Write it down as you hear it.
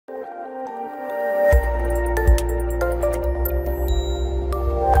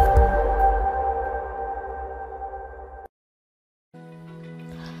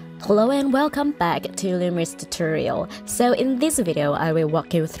Hello and welcome back to Lumise tutorial. So in this video, I will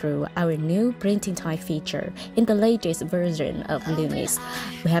walk you through our new printing type feature in the latest version of Lumise.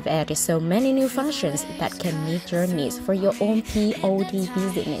 We have added so many new functions that can meet your needs for your own POD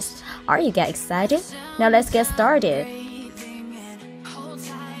business. Are you guys excited? Now let's get started.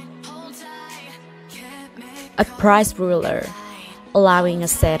 A price ruler, allowing a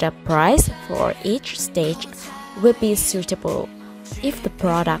set of price for each stage, will be suitable if the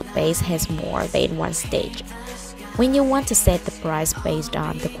product base has more than one stage. When you want to set the price based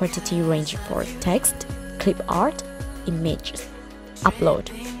on the quantity range for text, clip art, images, upload,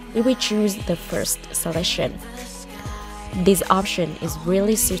 you will choose the first selection. This option is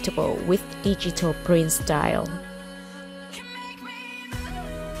really suitable with digital print style.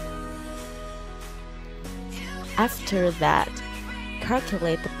 After that,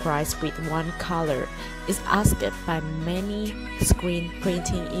 calculate the price with one color is asked by many screen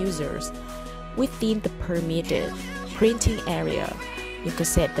printing users. Within the permitted printing area, you can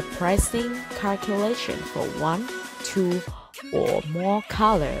set the pricing calculation for 1, 2, or more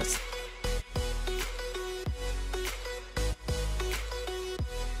colors.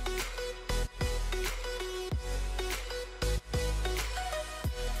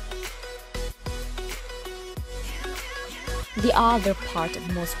 The other part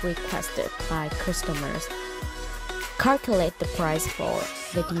most requested by customers. Calculate the price for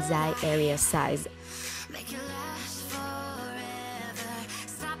the design area size.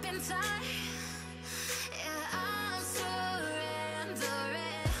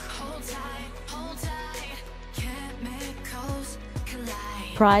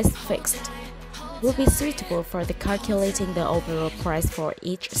 Price fixed will be suitable for the calculating the overall price for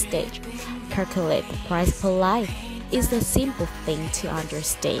each stage. Calculate the price per line is a simple thing to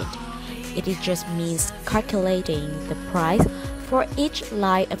understand. It just means calculating the price for each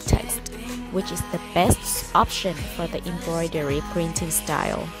line of text, which is the best option for the embroidery printing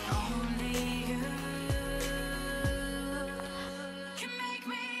style.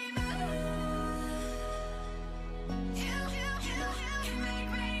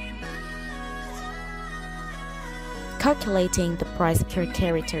 Calculating the price per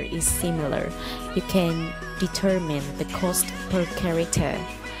character is similar. You can determine the cost per character.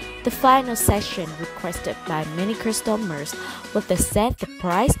 The final section requested by many customers was to set the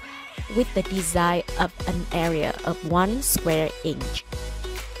price with the design of an area of 1 square inch.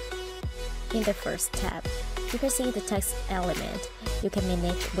 In the first tab, you can see the text element. You can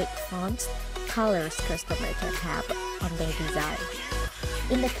manage which fonts, colors customer can have on their design.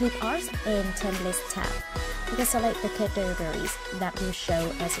 In the Clip Art and Templates tab, you can select the categories that will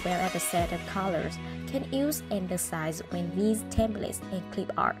show as well as a set of colors can use and the size when these templates and clip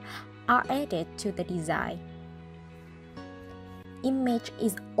art are added to the design. Image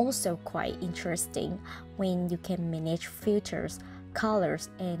is also quite interesting when you can manage filters, colors,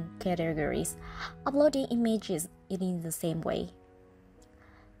 and categories. Uploading images in the same way.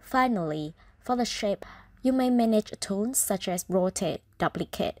 Finally, for the shape, you may manage tools such as rotate,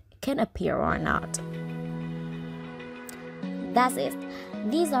 duplicate, can appear or not. That's it.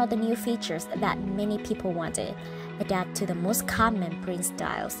 These are the new features that many people wanted. Adapt to the most common print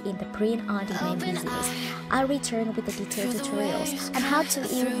styles in the print-on-demand business. I'll return with the detailed tutorials on how to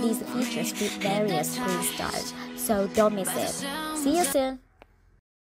use these features with various print styles, so don't miss it. See you soon!